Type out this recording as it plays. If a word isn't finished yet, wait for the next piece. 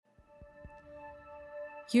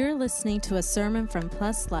You're listening to a sermon from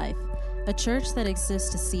Plus Life, a church that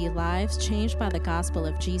exists to see lives changed by the gospel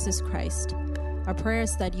of Jesus Christ. Our prayer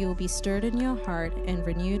is that you will be stirred in your heart and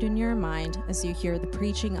renewed in your mind as you hear the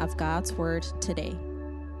preaching of God's word today.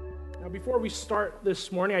 Now, before we start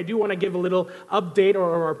this morning, I do want to give a little update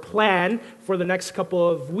or a plan for the next couple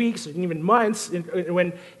of weeks and even months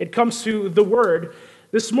when it comes to the word.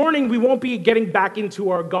 This morning, we won't be getting back into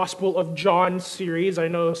our Gospel of John series. I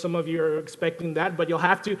know some of you are expecting that, but you'll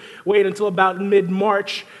have to wait until about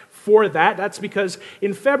mid-March for that. That's because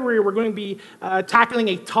in February, we're going to be tackling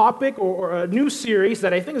a topic or a new series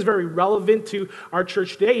that I think is very relevant to our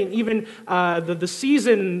church today and even the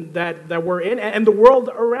season that we're in and the world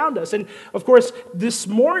around us. And of course, this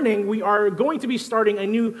morning, we are going to be starting a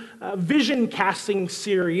new vision casting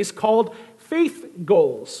series called Faith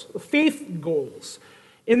Goals. Faith Goals.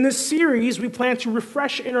 In this series, we plan to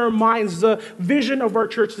refresh in our minds the vision of our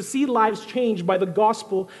church to see lives changed by the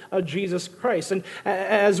gospel of Jesus Christ, and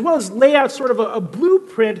as well as lay out sort of a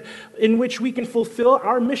blueprint in which we can fulfill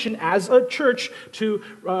our mission as a church to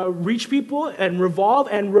reach people and revolve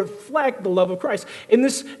and reflect the love of Christ. In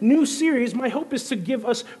this new series, my hope is to give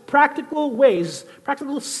us practical ways,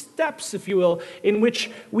 practical steps, if you will, in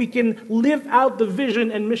which we can live out the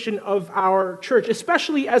vision and mission of our church,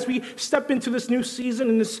 especially as we step into this new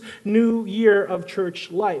season in this new year of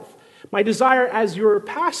church life. My desire as your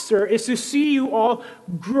pastor is to see you all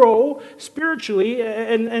grow spiritually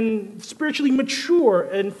and spiritually mature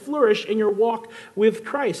and flourish in your walk with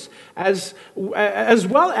Christ, as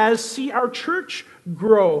well as see our church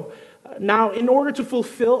grow. Now, in order to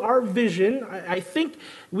fulfill our vision, I think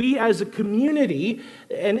we as a community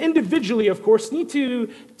and individually, of course, need to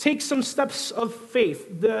take some steps of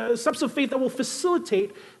faith, the steps of faith that will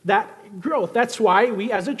facilitate that growth. That's why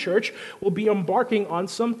we as a church will be embarking on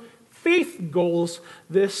some faith goals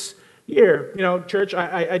this year. You know, church,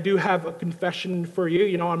 I do have a confession for you.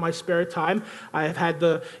 You know, on my spare time, I have had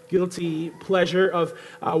the guilty pleasure of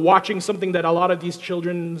watching something that a lot of these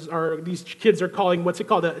kids are calling, what's it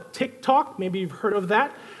called, a TikTok? Maybe you've heard of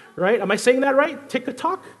that, right? Am I saying that right?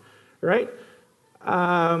 TikTok, right?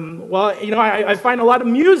 Well, you know, I find a lot of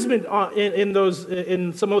amusement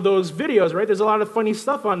in some of those videos, right? There's a lot of funny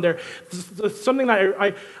stuff on there. Something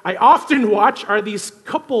that I often watch are these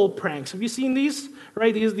couple pranks. Have you seen these?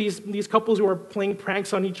 Right? These couples who are playing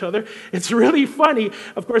pranks on each other. It's really funny.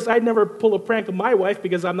 Of course, I'd never pull a prank on my wife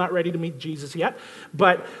because I'm not ready to meet Jesus yet.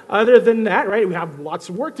 But other than that, right, we have lots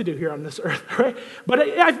of work to do here on this earth, right? But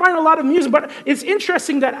I find a lot of amusement. But it's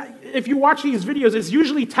interesting that if you watch these videos, it's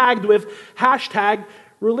usually tagged with hashtag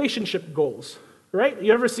relationship goals. Right?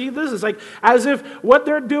 You ever see this? It's like as if what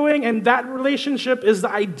they're doing and that relationship is the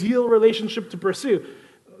ideal relationship to pursue.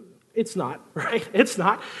 It's not, right? It's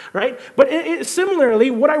not, right? But similarly,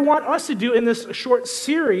 what I want us to do in this short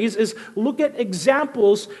series is look at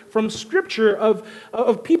examples from Scripture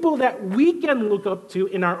of people that we can look up to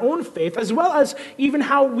in our own faith, as well as even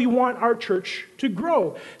how we want our church to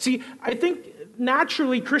grow. See, I think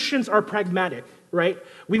naturally Christians are pragmatic, right?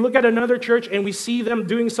 We look at another church and we see them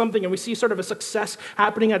doing something and we see sort of a success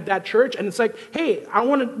happening at that church, and it's like, hey,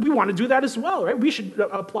 we want to do that as well, right? We should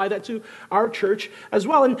apply that to our church as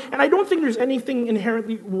well. And I don't think there's anything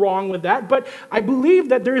inherently wrong with that, but I believe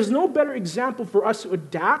that there is no better example for us to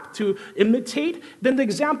adapt, to imitate, than the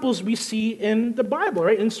examples we see in the Bible,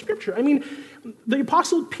 right? In Scripture. I mean, the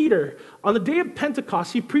Apostle Peter, on the day of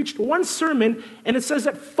Pentecost, he preached one sermon, and it says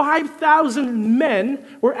that 5,000 men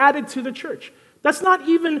were added to the church. That's not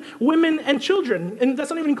even women and children, and that's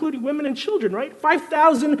not even including women and children, right?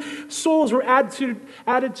 5,000 souls were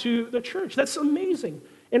added to the church. That's amazing.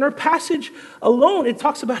 In our passage alone, it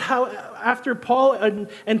talks about how after Paul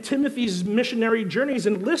and Timothy's missionary journeys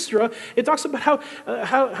in Lystra, it talks about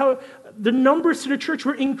how the numbers to the church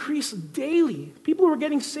were increased daily. People were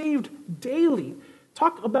getting saved daily.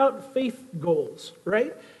 Talk about faith goals,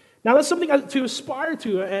 right? Now, that's something to aspire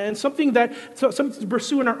to and something to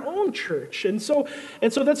pursue in our own church. And so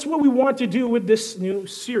that's what we want to do with this new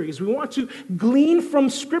series. We want to glean from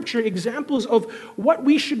Scripture examples of what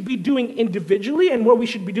we should be doing individually and what we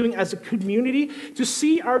should be doing as a community to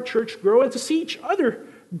see our church grow and to see each other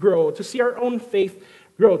grow, to see our own faith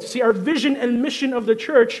grow, to see our vision and mission of the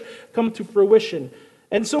church come to fruition.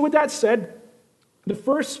 And so with that said, the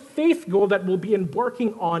first faith goal that we'll be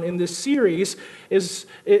embarking on in this series is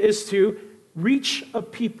to reach a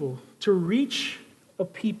people. To reach a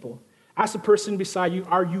people. Ask the person beside you,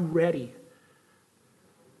 are you ready?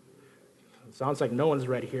 It sounds like no one's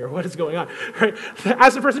ready here. What is going on? Right?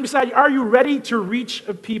 Ask the person beside you, are you ready to reach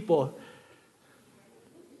a people?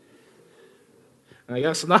 I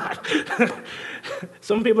guess not.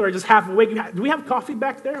 Some people are just half awake. Do we have coffee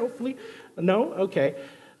back there, hopefully? No? Okay.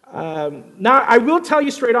 Now, I will tell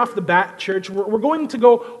you straight off the bat, church, we're going to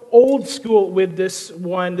go old school with this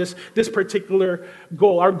particular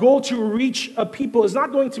goal. Our goal to reach a people is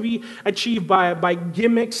not going to be achieved by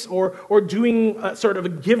gimmicks or doing sort of a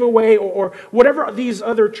giveaway or whatever these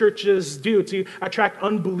other churches do to attract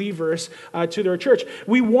unbelievers to their church.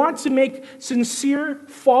 We want to make sincere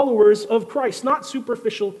followers of Christ, not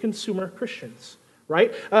superficial consumer Christians.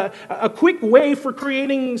 Right? A quick way for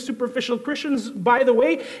creating superficial Christians, by the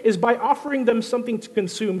way, is by offering them something to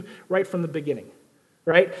consume right from the beginning.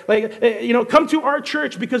 Right? Like, come to our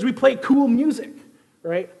church because we play cool music.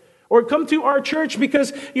 Right? Or come to our church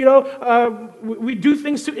because, we do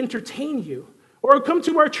things to entertain you. Or come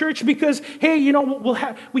to our church because, hey,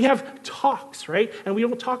 we have talks, right? And we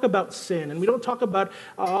don't talk about sin and we don't talk about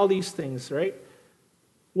all these things, right?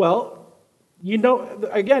 Well,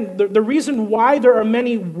 again, the reason why there are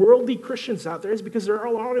many worldly Christians out there is because there are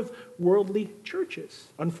a lot of worldly churches,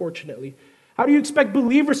 unfortunately. How do you expect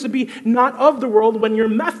believers to be not of the world when your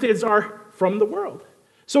methods are from the world?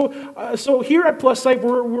 So here at Plus Life,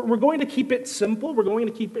 we're going to keep it simple. We're going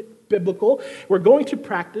to keep it biblical. We're going to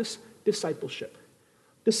practice discipleship.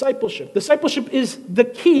 Discipleship is the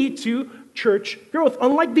key to church growth.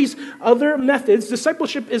 Unlike these other methods,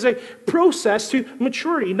 discipleship is a process to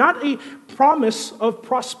maturity, not a promise of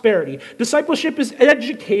prosperity. Discipleship is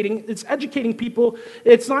educating people.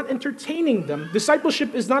 It's not entertaining them.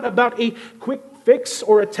 Discipleship is not about a quick fix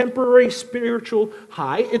or a temporary spiritual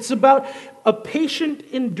high. It's about a patient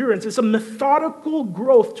endurance. It's a methodical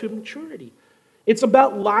growth to maturity. It's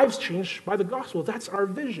about lives changed by the gospel. That's our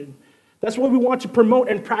vision. That's what we want to promote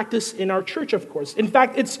and practice in our church, of course. In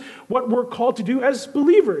fact, it's what we're called to do as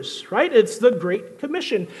believers, right? It's the Great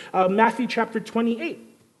Commission. Matthew chapter 28,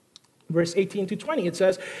 verse 18 to 20, it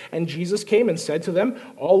says, "And Jesus came and said to them,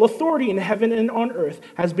 'All authority in heaven and on earth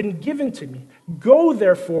has been given to me. Go,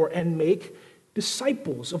 therefore, and make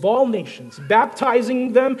disciples of all nations,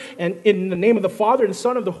 baptizing them and in the name of the Father and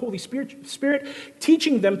Son of the Holy Spirit,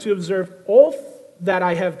 teaching them to observe all that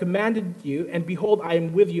I have commanded you, and behold, I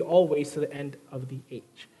am with you always to the end of the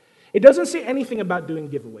age.'" It doesn't say anything about doing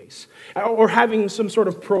giveaways or having some sort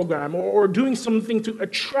of program or doing something to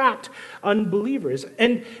attract unbelievers.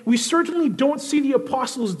 And we certainly don't see the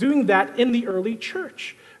apostles doing that in the early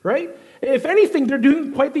church, right? If anything, they're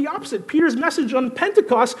doing quite the opposite. Peter's message on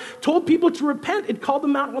Pentecost told people to repent. It called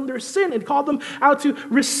them out on their sin. It called them out to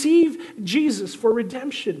receive Jesus for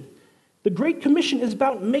redemption. The Great Commission is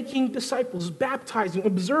about making disciples, baptizing,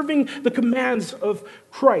 observing the commands of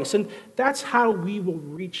Christ. And that's how we will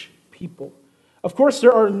reach people. Of course,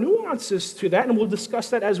 there are nuances to that, and we'll discuss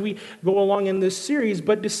that as we go along in this series,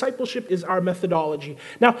 but discipleship is our methodology.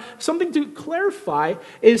 Now, something to clarify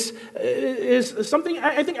is something,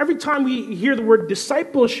 I think every time we hear the word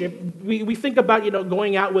discipleship, we think about,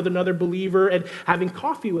 going out with another believer and having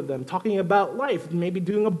coffee with them, talking about life, maybe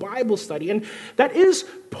doing a Bible study. And that is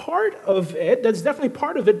part of it. That's definitely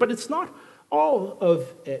part of it, but it's not all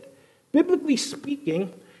of it. Biblically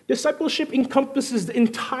speaking, discipleship encompasses the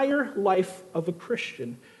entire life of a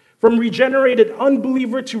Christian, from regenerated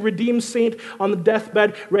unbeliever to redeemed saint on the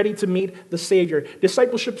deathbed, ready to meet the Savior.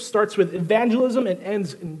 Discipleship starts with evangelism and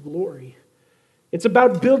ends in glory. It's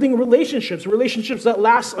about building relationships that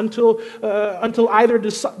last until either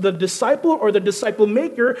the disciple or the disciple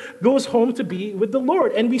maker goes home to be with the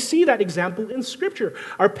Lord. And we see that example in Scripture.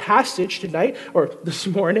 Our passage tonight, or this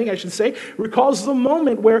morning, I should say, recalls the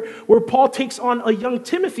moment where Paul takes on a young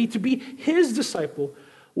Timothy to be his disciple.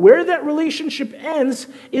 Where that relationship ends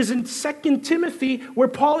is in 2 Timothy, where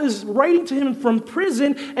Paul is writing to him from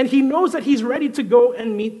prison, and he knows that he's ready to go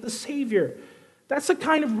and meet the Savior. That's the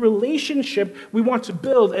kind of relationship we want to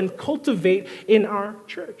build and cultivate in our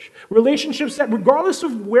church. Relationships that, regardless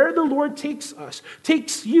of where the Lord takes us,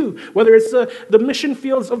 takes you, whether it's the mission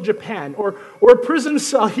fields of Japan or a prison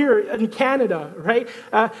cell here in Canada, right?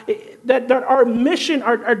 That our mission,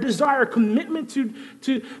 our desire, our commitment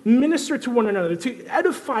to minister to one another, to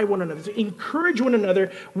edify one another, to encourage one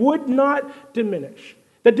another would not diminish.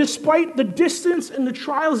 That despite the distance and the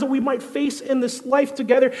trials that we might face in this life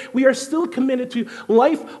together, we are still committed to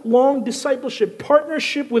lifelong discipleship,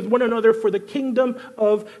 partnership with one another for the kingdom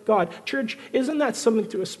of God. Church, isn't that something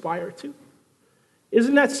to aspire to?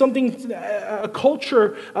 Isn't that something, a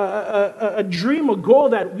culture, a dream, a goal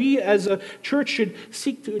that we as a church should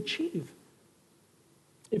seek to achieve?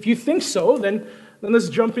 If you think so, then let's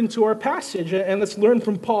jump into our passage and let's learn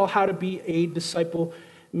from Paul how to be a disciple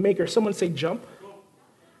maker. Someone say jump.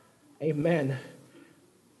 Amen.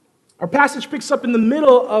 Our passage picks up in the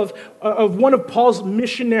middle of one of Paul's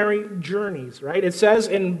missionary journeys, right? It says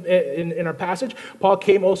in our passage, Paul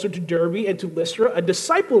came also to Derbe and to Lystra. A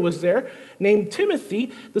disciple was there named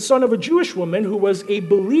Timothy, the son of a Jewish woman who was a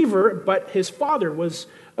believer, but his father was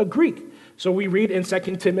a Greek. So we read in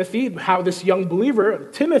 2 Timothy how this young believer,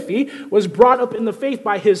 Timothy, was brought up in the faith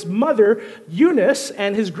by his mother, Eunice,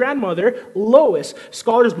 and his grandmother, Lois.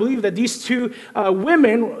 Scholars believe that these two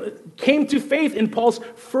women came to faith in Paul's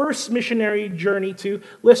first missionary journey to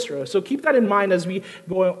Lystra. So keep that in mind as we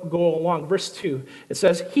go along. Verse 2, it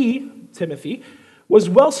says, he, Timothy, was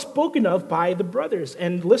well spoken of by the brothers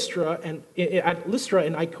at Lystra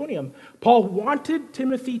and Iconium. Paul wanted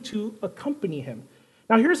Timothy to accompany him.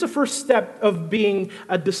 Now, here's the first step of being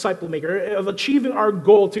a disciple maker, of achieving our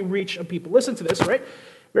goal to reach a people. Listen to this, right?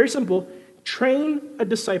 Very simple. Train a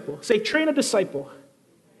disciple. Say, train a disciple.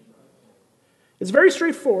 It's very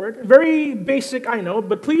straightforward, very basic, I know,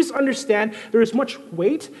 but please understand there is much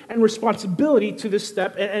weight and responsibility to this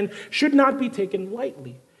step and should not be taken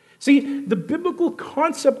lightly. See, the biblical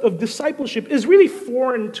concept of discipleship is really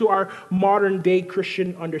foreign to our modern day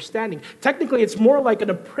Christian understanding. Technically, it's more like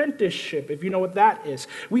an apprenticeship, if you know what that is.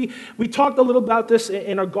 We talked a little about this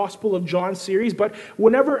in our Gospel of John series, but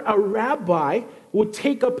whenever a rabbi would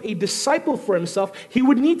take up a disciple for himself, he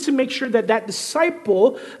would need to make sure that that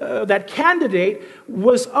disciple, that candidate,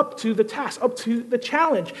 was up to the task, up to the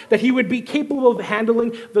challenge, that he would be capable of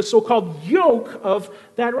handling the so-called yoke of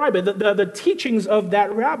that rabbi, the teachings of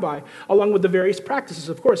that rabbi, along with the various practices,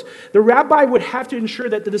 of course. The rabbi would have to ensure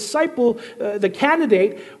that the disciple, the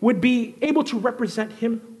candidate, would be able to represent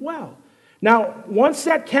him well. Now, once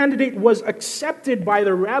that candidate was accepted by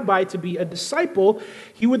the rabbi to be a disciple,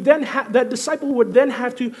 that disciple would then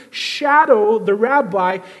have to shadow the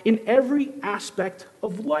rabbi in every aspect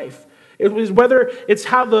of life. It was whether it's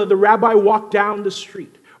how the rabbi walked down the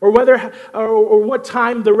street, or what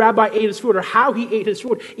time the rabbi ate his food, or how he ate his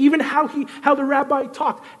food, even how the rabbi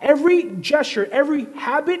talked. Every gesture, every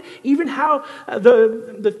habit, even how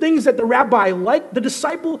the things that the rabbi liked, the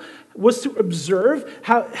disciple was to observe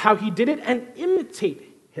how he did it and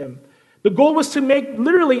imitate him. The goal was to make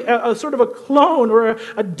literally a sort of a clone or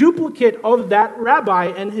a duplicate of that rabbi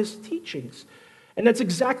and his teachings. And that's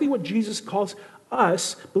exactly what Jesus calls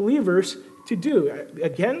us believers to do.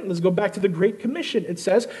 Again, let's go back to the Great Commission. It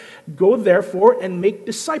says, go therefore and make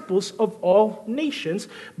disciples of all nations,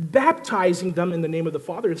 baptizing them in the name of the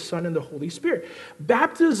Father, the Son, and the Holy Spirit.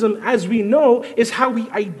 Baptism, as we know, is how we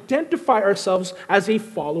identify ourselves as a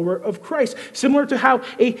follower of Christ. Similar to how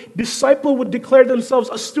a disciple would declare themselves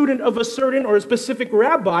a student of a certain or a specific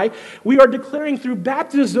rabbi, we are declaring through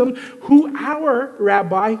baptism who our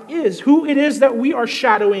rabbi is, who it is that we are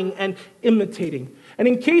shadowing and imitating. And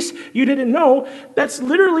in case you didn't know, that's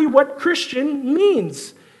literally what Christian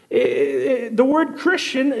means. The word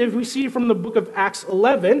Christian, if we see from the book of Acts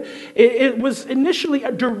 11, it was initially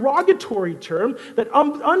a derogatory term that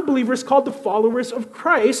unbelievers called the followers of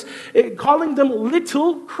Christ, calling them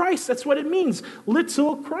little Christ. That's what it means,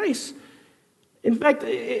 little Christ. In fact,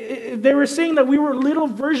 they were saying that we were little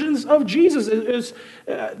versions of Jesus.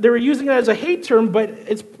 They were using it as a hate term, but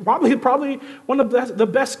it's probably one of the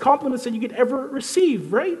best compliments that you could ever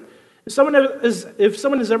receive, right? If someone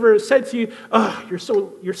has ever said to you, "Oh,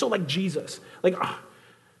 you're so like Jesus," like, oh,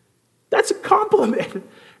 that's a compliment,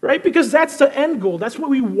 right? Because that's the end goal. That's what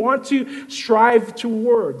we want to strive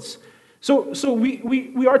towards. So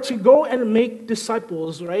we are to go and make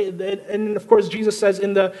disciples, right? And of course, Jesus says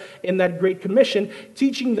in that Great Commission,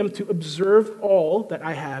 teaching them to observe all that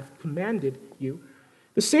I have commanded you.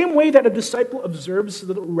 The same way that a disciple observes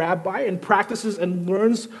the rabbi and practices and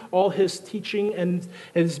learns all his teaching and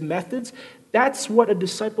his methods, that's what a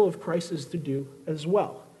disciple of Christ is to do as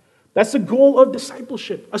well. That's the goal of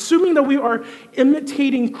discipleship. Assuming that we are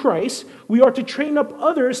imitating Christ, we are to train up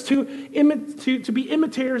others to be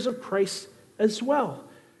imitators of Christ as well.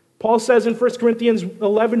 Paul says in 1 Corinthians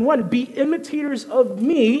 11:1, be imitators of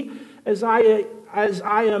me as I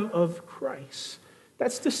am of Christ.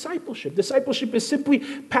 That's discipleship. Discipleship is simply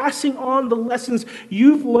passing on the lessons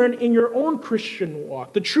you've learned in your own Christian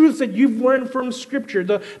walk, the truths that you've learned from Scripture,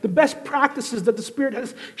 the best practices that the Spirit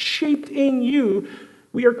has shaped in you.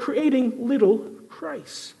 We are creating little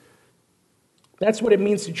Christ. That's what it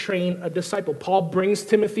means to train a disciple. Paul brings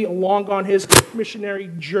Timothy along on his missionary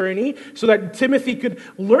journey so that Timothy could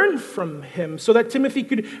learn from him, so that Timothy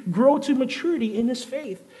could grow to maturity in his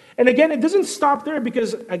faith. And again, it doesn't stop there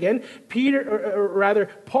because, again,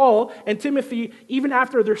 Paul and Timothy, even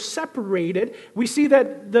after they're separated, we see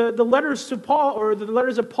that the letters to Paul, or the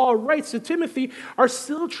letters that Paul writes to Timothy, are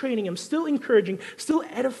still training him, still encouraging, still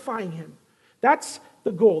edifying him. That's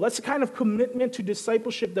the goal. That's the kind of commitment to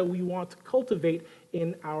discipleship that we want to cultivate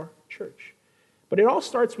in our church. But it all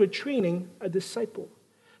starts with training a disciple.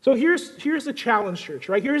 So here's the challenge, church,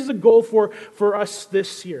 right? Here's the goal for us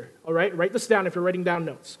this year, all right? Write this down if you're writing down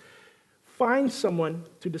notes. Find someone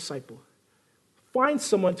to disciple. Find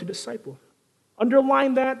someone to disciple.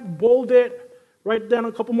 Underline that, bold it, write it down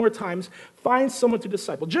a couple more times. Find someone to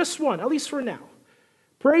disciple. Just one, at least for now.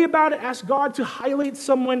 Pray about it. Ask God to highlight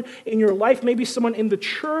someone in your life, maybe someone in the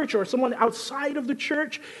church or someone outside of the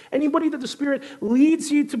church. Anybody that the Spirit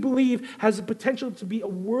leads you to believe has the potential to be a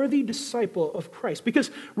worthy disciple of Christ.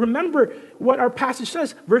 Because remember what our passage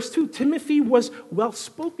says, verse 2, Timothy was well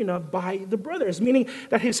spoken of by the brothers, meaning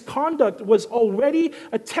that his conduct was already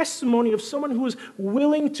a testimony of someone who was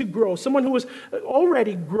willing to grow, someone who was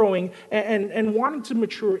already growing and wanting to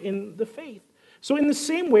mature in the faith. So in the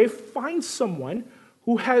same way, find someone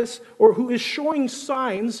who is showing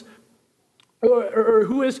signs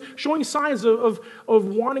of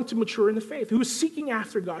wanting to mature in the faith, who is seeking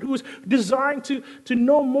after God, who is desiring to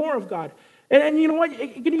know more of God. And you know what?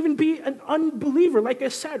 It can even be an unbeliever, like I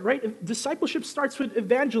said, right? Discipleship starts with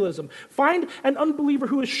evangelism. Find an unbeliever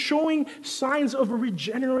who is showing signs of a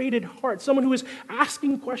regenerated heart, someone who is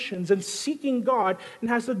asking questions and seeking God and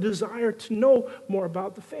has the desire to know more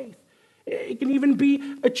about the faith. It can even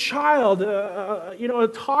be a child,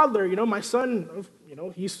 a toddler. My son,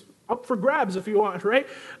 he's up for grabs if you want, right?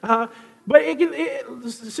 But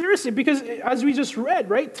seriously, because as we just read,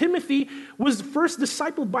 right, Timothy was first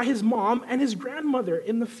discipled by his mom and his grandmother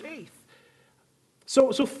in the faith.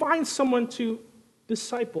 So find someone to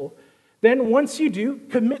disciple. Then once you do,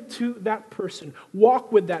 commit to that person.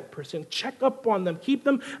 Walk with that person. Check up on them. Keep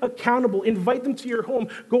them accountable. Invite them to your home.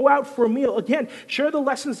 Go out for a meal. Again, share the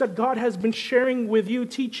lessons that God has been sharing with you,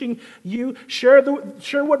 teaching you. Share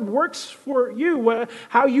what works for you,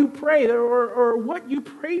 how you pray, or what you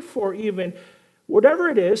pray for even. Whatever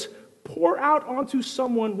it is, pour out onto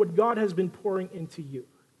someone what God has been pouring into you.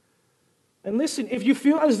 And listen, if you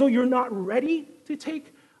feel as though you're not ready to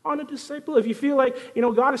take on a disciple, if you feel like,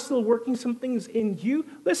 God is still working some things in you,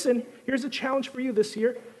 listen, here's a challenge for you this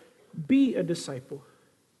year. Be a disciple.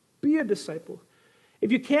 Be a disciple.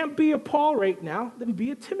 If you can't be a Paul right now, then be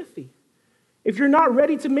a Timothy. If you're not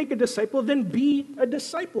ready to make a disciple, then be a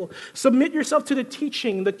disciple. Submit yourself to the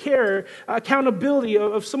teaching, the care, accountability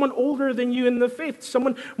of someone older than you in the faith,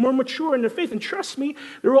 someone more mature in the faith. And trust me,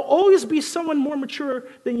 there will always be someone more mature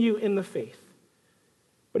than you in the faith.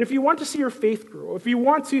 But if you want to see your faith grow, if you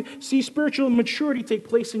want to see spiritual maturity take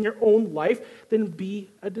place in your own life, then be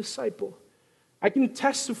a disciple. I can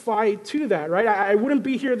testify to that, right? I wouldn't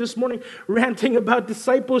be here this morning ranting about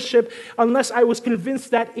discipleship unless I was convinced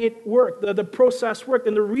that it worked, the process worked.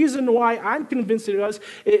 And the reason why I'm convinced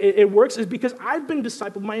it works is because I've been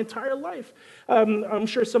discipled my entire life. I'm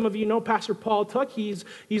sure some of you know Pastor Paul Tuck. He's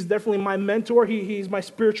definitely my mentor. He's my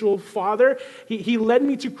spiritual father. He led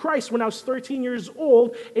me to Christ when I was 13 years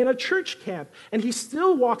old in a church camp. And he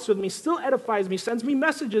still walks with me, still edifies me, sends me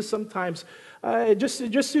messages sometimes. Just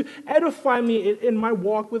to edify me in my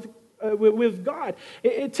walk with God.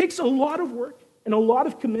 It takes a lot of work and a lot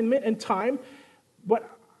of commitment and time, but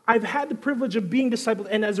I've had the privilege of being discipled,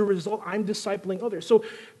 and as a result, I'm discipling others. So,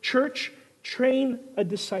 church, train a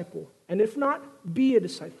disciple, and if not, be a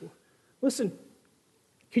disciple. Listen,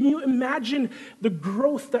 can you imagine the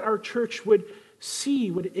growth that our church would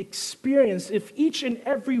see, would experience, if each and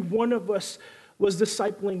every one of us was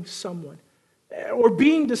discipling someone? Or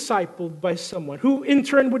being discipled by someone who in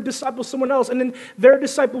turn would disciple someone else, and then their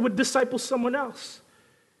disciple would disciple someone else.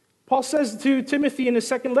 Paul says to Timothy in his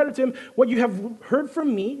second letter to him, what you have heard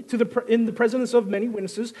from me in the presence of many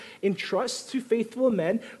witnesses, entrust to faithful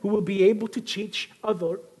men who will be able to teach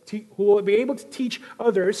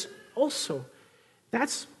others also.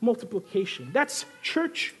 That's multiplication. That's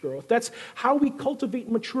church growth. That's how we cultivate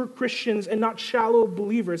mature Christians and not shallow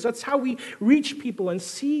believers. That's how we reach people and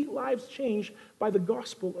see lives changed by the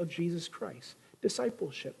gospel of Jesus Christ.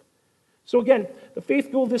 Discipleship. So again, the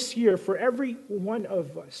faith goal this year for every one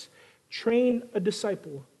of us, train a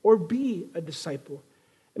disciple or be a disciple.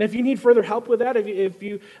 And if you need further help with that, if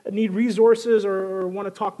you need resources or want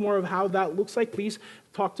to talk more of how that looks like, please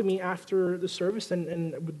talk to me after the service,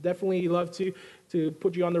 and I would definitely love to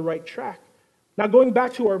put you on the right track. Now, going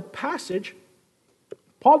back to our passage,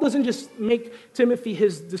 Paul doesn't just make Timothy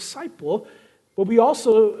his disciple, but we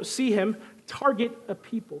also see him target a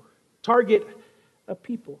people. Target a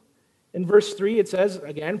people. In verse 3, it says,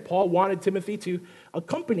 again, Paul wanted Timothy to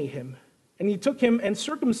accompany him. And he took him and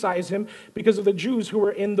circumcised him because of the Jews who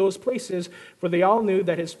were in those places, for they all knew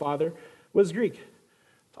that his father was Greek.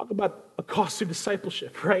 Talk about a cost to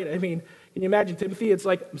discipleship, right? I mean, Can you imagine Timothy? It's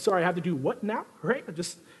like, I'm sorry, I have to do what now, right?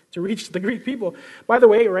 Just to reach the Greek people. By the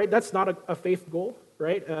way, right, that's not a faith goal,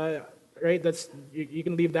 right? Right? That's you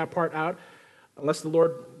can leave that part out unless the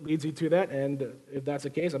Lord leads you to that. And if that's the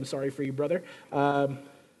case, I'm sorry for you, brother.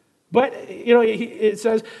 But, it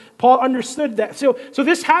says Paul understood that. So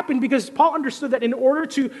this happened because Paul understood that in order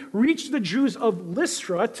to reach the Jews of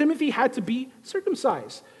Lystra, Timothy had to be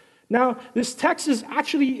circumcised. Now, this text is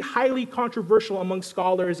actually highly controversial among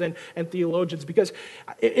scholars and theologians because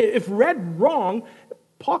if read wrong,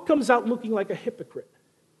 Paul comes out looking like a hypocrite.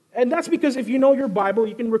 And that's because if you know your Bible,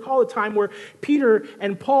 you can recall a time where Peter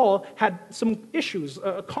and Paul had some issues,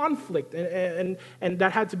 a conflict, and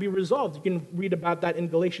that had to be resolved. You can read about that in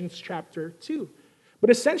Galatians chapter 2. But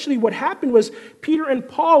essentially what happened was Peter and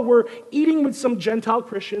Paul were eating with some Gentile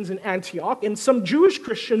Christians in Antioch, and some Jewish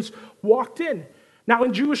Christians walked in. Now,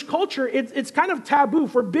 in Jewish culture, it's kind of taboo,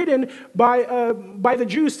 forbidden by the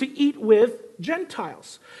Jews to eat with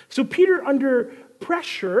Gentiles. So Peter, under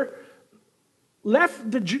pressure, left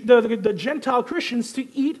the Gentile Christians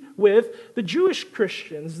to eat with the Jewish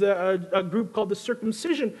Christians, a group called the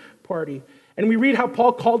Circumcision Party. And we read how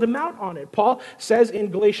Paul called him out on it. Paul says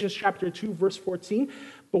in Galatians chapter 2, verse 14,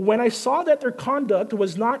 "But when I saw that their conduct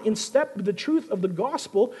was not in step with the truth of the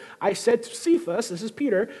gospel, I said to Cephas," this is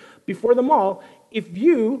Peter, "before them all, if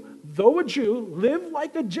you, though a Jew, live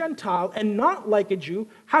like a Gentile and not like a Jew,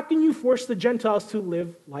 how can you force the Gentiles to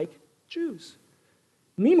live like Jews?"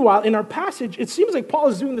 Meanwhile, in our passage, it seems like Paul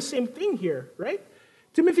is doing the same thing here, right?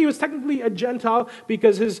 Timothy was technically a Gentile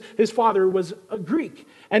because his father was a Greek.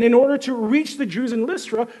 And in order to reach the Jews in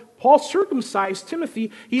Lystra, Paul circumcised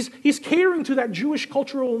Timothy. He's catering to that Jewish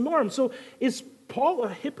cultural norm. So is Paul a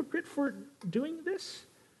hypocrite for doing this?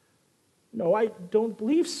 No, I don't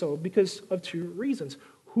believe so because of two reasons.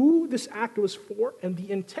 Who this act was for and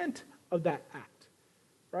the intent of that act,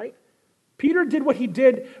 right? Peter did what he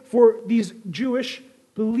did for these Jewish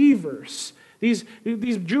believers. These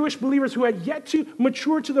Jewish believers who had yet to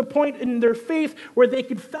mature to the point in their faith where they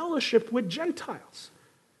could fellowship with Gentiles.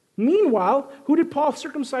 Meanwhile, who did Paul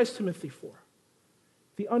circumcise Timothy for?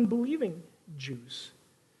 The unbelieving Jews.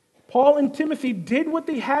 Paul and Timothy did what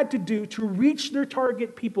they had to do to reach their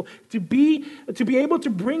target people, to be able to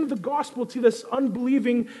bring the gospel to this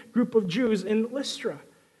unbelieving group of Jews in Lystra.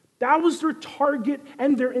 That was their target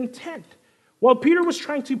and their intent. While Peter was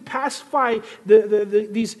trying to pacify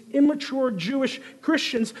these immature Jewish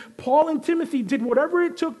Christians, Paul and Timothy did whatever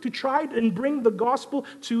it took to try and bring the gospel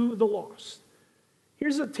to the lost.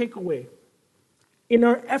 Here's a takeaway. In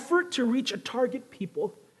our effort to reach a target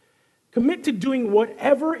people, commit to doing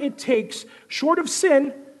whatever it takes, short of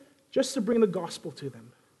sin, just to bring the gospel to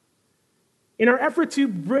them. In our effort to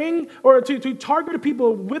bring or to target a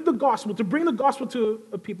people with the gospel, to bring the gospel to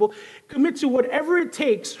a people, commit to whatever it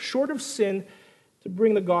takes, short of sin, to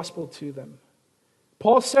bring the gospel to them.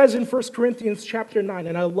 Paul says in 1 Corinthians chapter 9,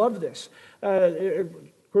 and I love this, 1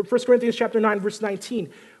 Corinthians chapter 9, verse 19,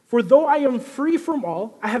 "For though I am free from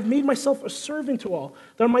all, I have made myself a servant to all,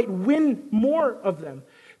 that I might win more of them.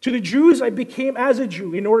 To the Jews, I became as a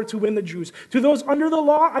Jew in order to win the Jews. To those under the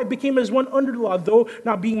law, I became as one under the law, though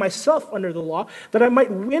not being myself under the law, that I might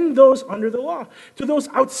win those under the law. To those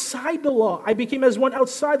outside the law, I became as one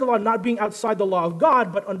outside the law, not being outside the law of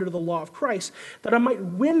God, but under the law of Christ, that I might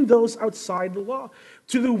win those outside the law.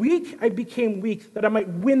 To the weak, I became weak, that I might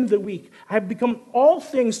win the weak. I have become all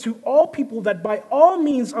things to all people, that by all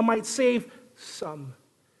means I might save some.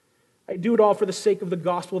 I do it all for the sake of the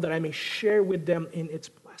gospel, that I may share with them in its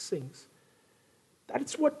blessings."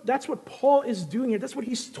 That's what Paul is doing here. That's what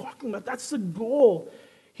he's talking about. That's the goal.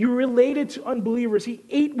 He related to unbelievers. He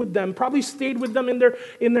ate with them, probably stayed with them in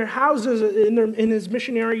their houses, in his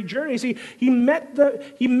missionary journeys. He met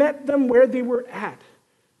them where they were at,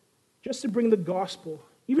 just to bring the gospel,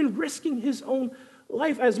 even risking his own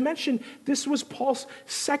life. As mentioned, this was Paul's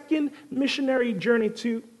second missionary journey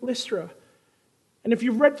to Lystra. And if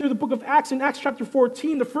you've read through the book of Acts, in Acts chapter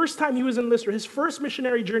 14, the first time he was in Lystra, his first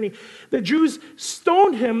missionary journey, the Jews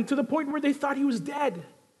stoned him to the point where they thought he was dead.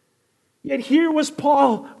 Yet here was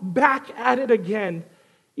Paul back at it again.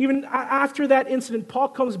 Even after that incident, Paul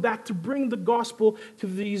comes back to bring the gospel to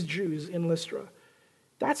these Jews in Lystra.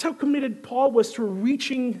 That's how committed Paul was to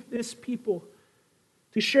reaching this people,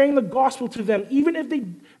 to sharing the gospel to them, even if they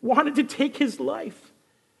wanted to take his life.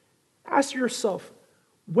 Ask yourself,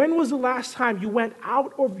 when was the last time you went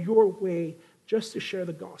out of your way just to share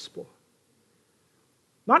the gospel?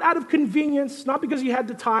 Not out of convenience, not because you had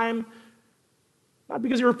the time, not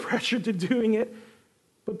because you were pressured to doing it,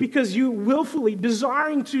 but because you willfully,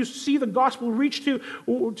 desiring to see the gospel reach to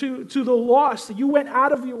the lost, you went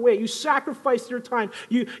out of your way. You sacrificed your time.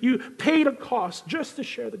 You paid a cost just to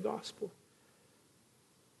share the gospel.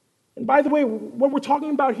 And by the way, what we're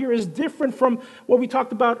talking about here is different from what we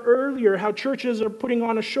talked about earlier, how churches are putting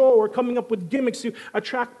on a show or coming up with gimmicks to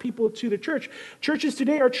attract people to the church. Churches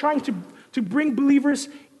today are trying to bring believers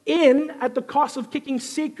in at the cost of kicking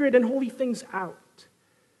sacred and holy things out.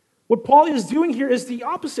 What Paul is doing here is the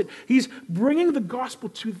opposite. He's bringing the gospel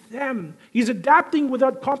to them. He's adapting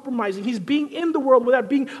without compromising. He's being in the world without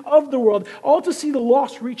being of the world, all to see the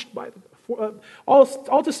lost reached by the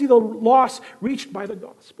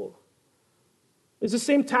gospel. It's the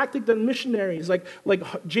same tactic that missionaries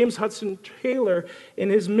like James Hudson Taylor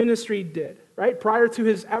in his ministry did, right? Prior to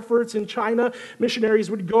his efforts in China,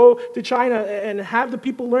 missionaries would go to China and have the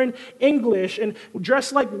people learn English and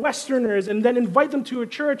dress like Westerners and then invite them to a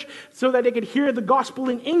church so that they could hear the gospel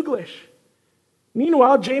in English.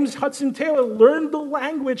 Meanwhile, James Hudson Taylor learned the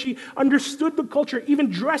language, he understood the culture,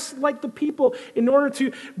 even dressed like the people in order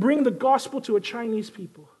to bring the gospel to a Chinese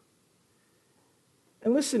people.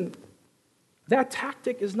 And listen, that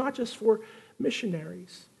tactic is not just for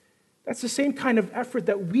missionaries. That's the same kind of effort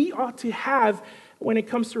that we ought to have when it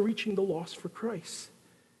comes to reaching the lost for Christ.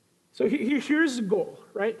 So here's the goal,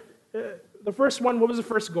 right? The first one, what was the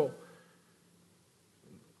first goal?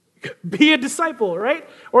 Be a disciple, right?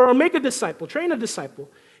 Or make a disciple, train a disciple.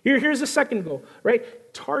 Here's the second goal,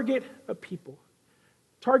 right? Target a people.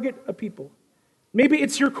 Target a people. Maybe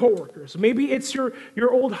it's your coworkers. Maybe it's your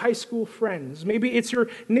old high school friends. Maybe it's your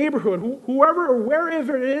neighborhood. Whoever or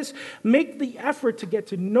wherever it is, make the effort to get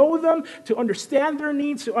to know them, to understand their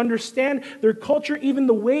needs, to understand their culture, even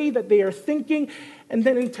the way that they are thinking, and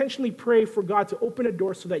then intentionally pray for God to open a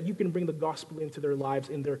door so that you can bring the gospel into their lives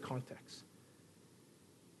in their context.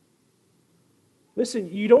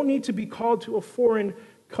 Listen, you don't need to be called to a foreign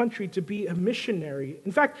country to be a missionary.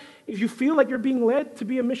 In fact, if you feel like you're being led to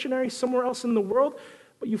be a missionary somewhere else in the world,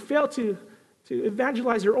 but you fail to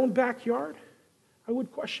evangelize your own backyard, I would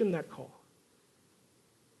question that call.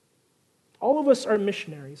 All of us are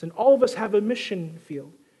missionaries, and all of us have a mission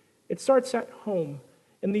field. It starts at home,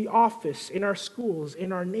 in the office, in our schools,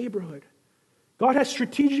 in our neighborhood. God has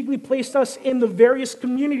strategically placed us in the various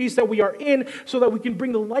communities that we are in so that we can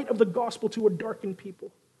bring the light of the gospel to a darkened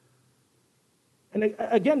people. And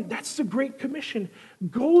again, that's the Great Commission.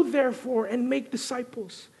 Go, therefore, and make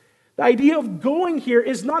disciples. The idea of going here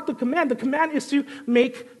is not the command. The command is to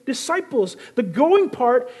make disciples. The going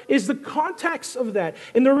part is the context of that.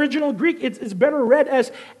 In the original Greek, it's better read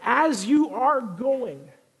as you are going.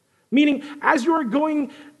 Meaning, as you are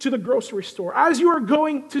going to the grocery store, as you are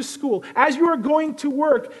going to school, as you are going to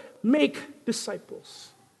work, make disciples.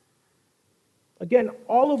 Again,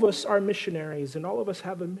 all of us are missionaries, and all of us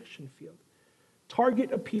have a mission field.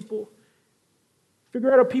 Target a people.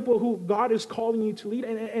 Figure out a people who God is calling you to lead.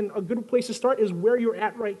 And a good place to start is where you're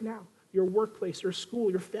at right now. Your workplace, your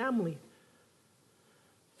school, your family.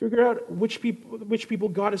 Figure out which people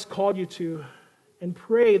God has called you to. And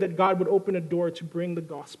pray that God would open a door to bring the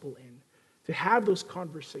gospel in. To have those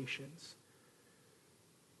conversations.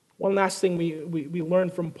 One last thing we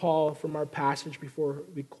learned from Paul from our passage before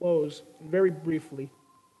we close. Very briefly.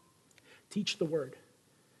 Teach the word.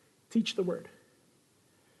 Teach the word.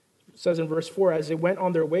 It says in verse 4, as they went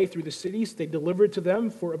on their way through the cities, they delivered to them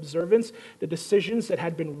for observance the decisions that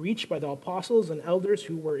had been reached by the apostles and elders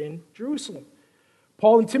who were in Jerusalem.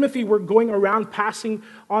 Paul and Timothy were going around passing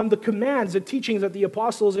on the commands, the teachings that the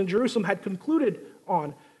apostles in Jerusalem had concluded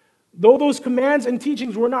on. Though those commands and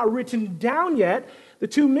teachings were not written down yet, the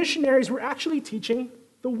two missionaries were actually teaching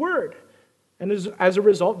the word. And as a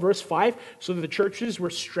result, verse 5, so that the churches were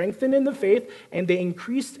strengthened in the faith and they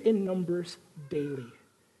increased in numbers daily.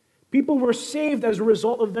 People were saved as a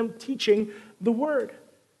result of them teaching the word.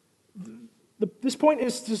 This point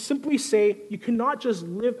is to simply say you cannot just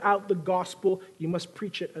live out the gospel, you must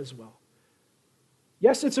preach it as well.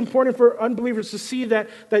 Yes, it's important for unbelievers to see that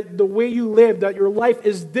the way you live, that your life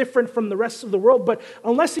is different from the rest of the world, but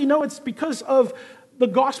unless they know it's because of the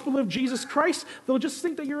gospel of Jesus Christ, they'll just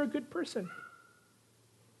think that you're a good person.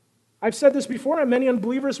 I've said this before, and many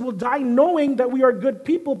unbelievers will die knowing that we are good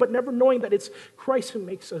people, but never knowing that it's Christ who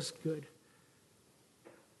makes us good.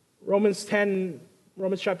 Romans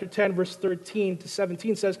chapter 10, verse 13 to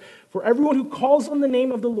 17 says, for everyone who calls on the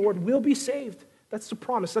name of the Lord will be saved. That's the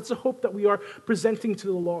promise. That's the hope that we are presenting to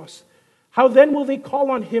the lost. How then will they call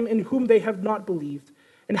on him in whom they have not believed?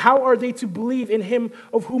 And how are they to believe in him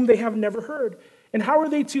of whom they have never heard? And how are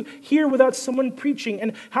they to hear without someone preaching?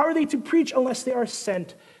 And how are they to preach unless they are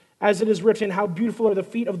sent? As it is written, how beautiful are the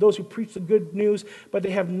feet of those who preach the good news, but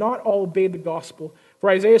they have not all obeyed the gospel. For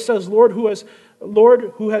Isaiah says, Lord, who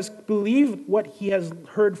has believed what he has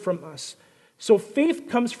heard from us. So faith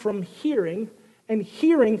comes from hearing, and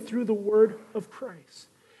hearing through the word of Christ.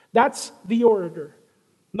 That's the order.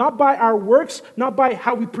 Not by our works, not by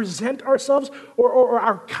how we present ourselves or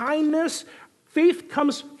our kindness. Faith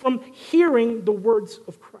comes from hearing the words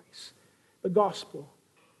of Christ, the gospel.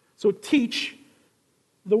 So teach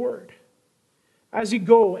the word. As you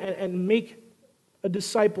go and make a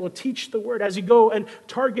disciple, teach the word. As you go and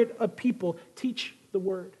target a people, teach the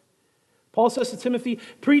word. Paul says to Timothy,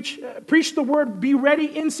 preach the word, be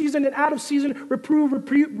ready in season and out of season, reprove,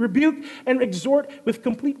 rebuke, and exhort with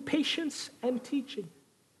complete patience and teaching.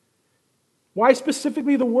 Why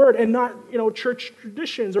specifically the word and not, church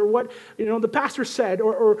traditions or what, the pastor said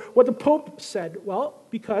or what the Pope said? Well,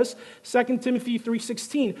 because 2 Timothy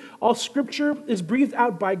 3:16, all scripture is breathed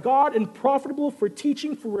out by God and profitable for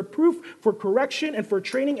teaching, for reproof, for correction, and for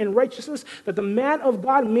training in righteousness, that the man of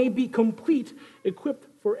God may be complete, equipped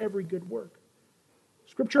for every good work.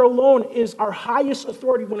 Scripture alone is our highest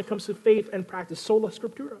authority when it comes to faith and practice. Sola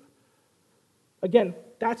Scriptura. Again,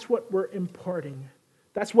 that's what we're imparting.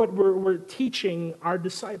 That's what we're teaching our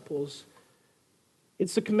disciples.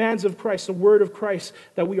 It's the commands of Christ, the word of Christ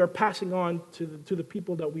that we are passing on to the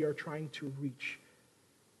people that we are trying to reach.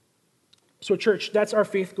 So church, that's our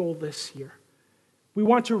faith goal this year. We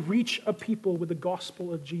want to reach a people with the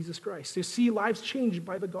gospel of Jesus Christ, to see lives changed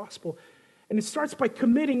by the gospel. And it starts by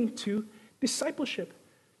committing to discipleship,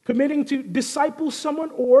 committing to disciple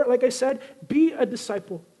someone, or, like I said, be a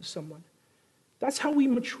disciple to someone. That's how we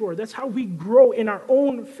mature. That's how we grow in our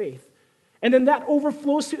own faith. And then that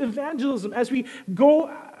overflows to evangelism as we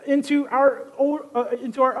go into our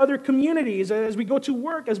other communities, as we go to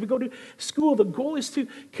work, as we go to school. The goal is to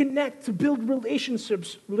connect, to build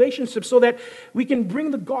relationships so that we can bring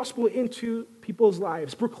the gospel into people's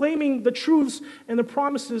lives, proclaiming the truths and the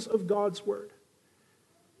promises of God's word.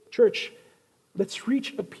 Church, let's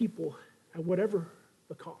reach a people at whatever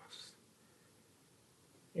the cost.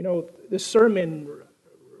 This sermon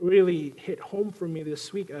really hit home for me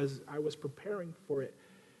this week as I was preparing for it.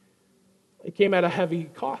 It came at a heavy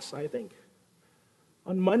cost, I think.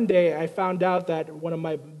 On Monday, I found out that one of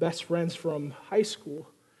my best friends from high school,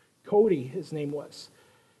 Cody, his name was,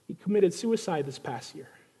 he committed suicide this past year.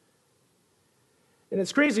 And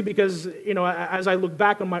it's crazy because, as I look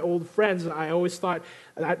back on my old friends, I always thought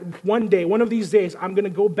that one of these days, I'm going to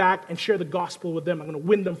go back and share the gospel with them. I'm going to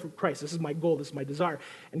win them for Christ. This is my goal. This is my desire.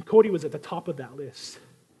 And Cody was at the top of that list.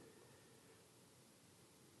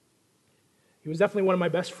 He was definitely one of my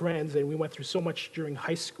best friends, and we went through so much during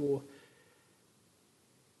high school.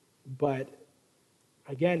 But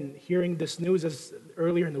again, hearing this news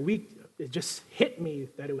earlier in the week, it just hit me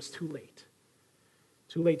that it was too late.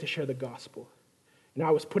 Too late to share the gospel. And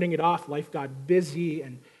I was putting it off. Life got busy,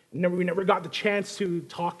 and we never got the chance to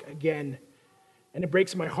talk again. And it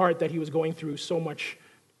breaks my heart that he was going through so much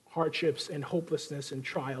hardships and hopelessness and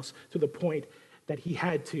trials to the point that he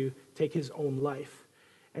had to take his own life.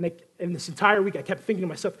 And in this entire week, I kept thinking to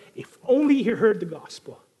myself, if only he heard the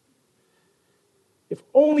gospel. If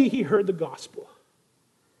only he heard the gospel.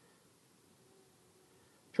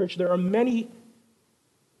 Church, there are many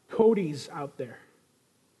Codys out there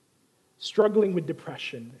struggling with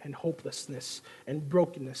depression and hopelessness and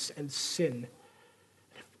brokenness and sin.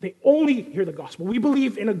 If they only hear the gospel. We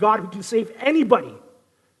believe in a God who can save anybody.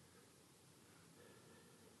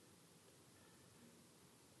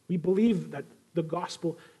 We believe that the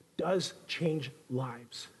gospel does change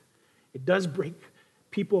lives. It does break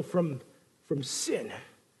people from sin.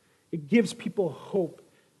 It gives people hope.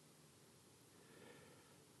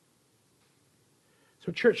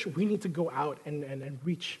 So church, we need to go out and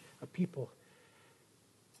reach a people.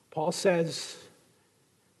 Paul says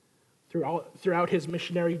throughout his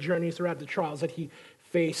missionary journey, throughout the trials that he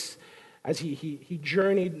faced, as he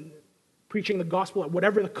journeyed preaching the gospel at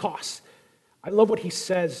whatever the cost. I love what he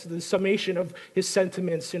says, the summation of his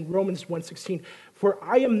sentiments in Romans 1:16. For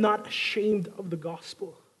I am not ashamed of the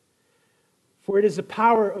gospel, for it is the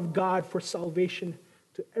power of God for salvation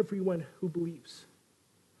to everyone who believes.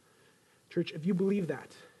 Church, if you believe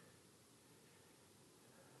that,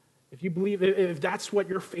 if that's what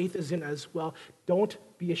your faith is in as well, don't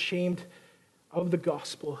be ashamed of the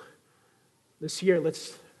gospel. This year,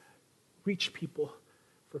 let's reach people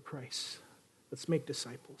for Christ. Let's make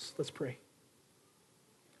disciples. Let's pray.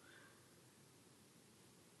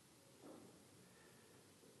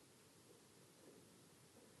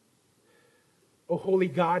 Oh, holy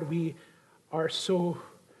God, we are so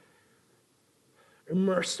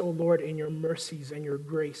immersed, oh Lord, in your mercies and your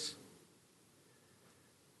grace.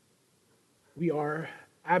 we are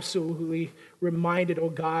absolutely reminded, oh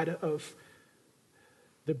God, of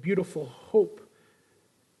the beautiful hope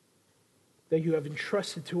that you have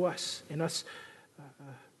entrusted to us, and us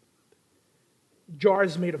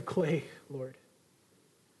jars made of clay, Lord.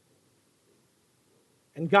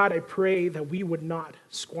 And God, I pray that we would not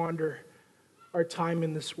squander our time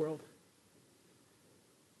in this world.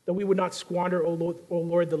 That we would not squander, oh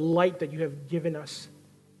Lord, the light that you have given us.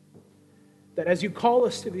 That as you call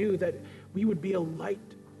us to do, that we would be a light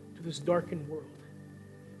to this darkened world.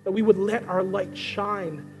 That we would let our light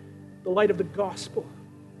shine, the light of the gospel.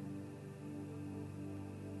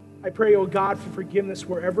 I pray, oh God, for forgiveness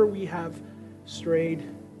wherever we have strayed,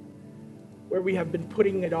 where we have been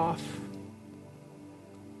putting it off,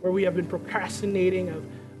 where we have been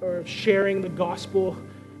procrastinating or sharing the gospel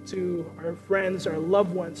to our friends, our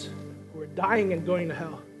loved ones who are dying and going to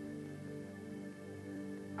hell.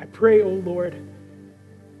 I pray, oh Lord,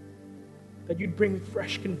 that you'd bring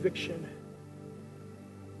fresh conviction,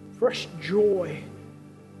 fresh joy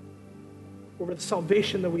over the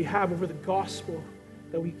salvation that we have, over the gospel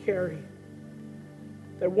that we carry.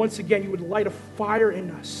 That once again you would light a fire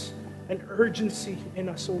in us, an urgency in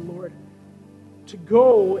us, oh Lord, to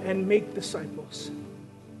go and make disciples,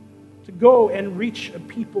 to go and reach a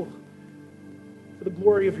people for the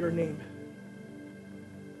glory of your name.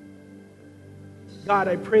 God,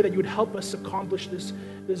 I pray that you would help us accomplish this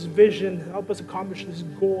vision, help us accomplish this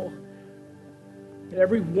goal. That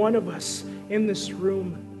every one of us in this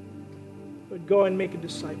room would go and make a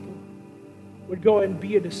disciple, would go and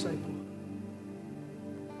be a disciple.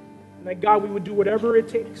 And that, God, we would do whatever it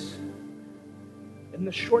takes in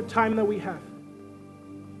the short time that we have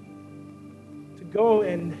to go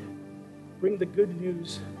and bring the good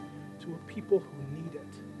news to a people who need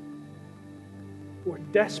it, who are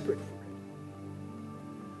desperate for it.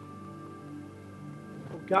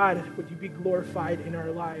 Oh God, would you be glorified in our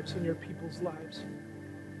lives, in your people's lives.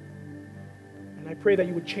 And I pray that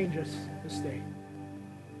you would change us this day.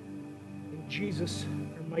 In Jesus'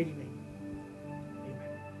 mighty name,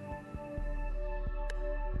 amen.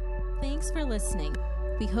 Thanks for listening.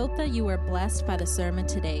 We hope that you were blessed by the sermon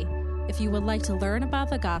today. If you would like to learn about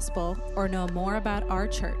the gospel or know more about our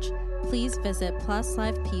church, please visit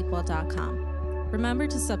pluslifepeople.com. Remember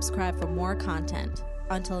to subscribe for more content.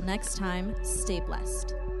 Until next time, stay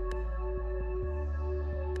blessed.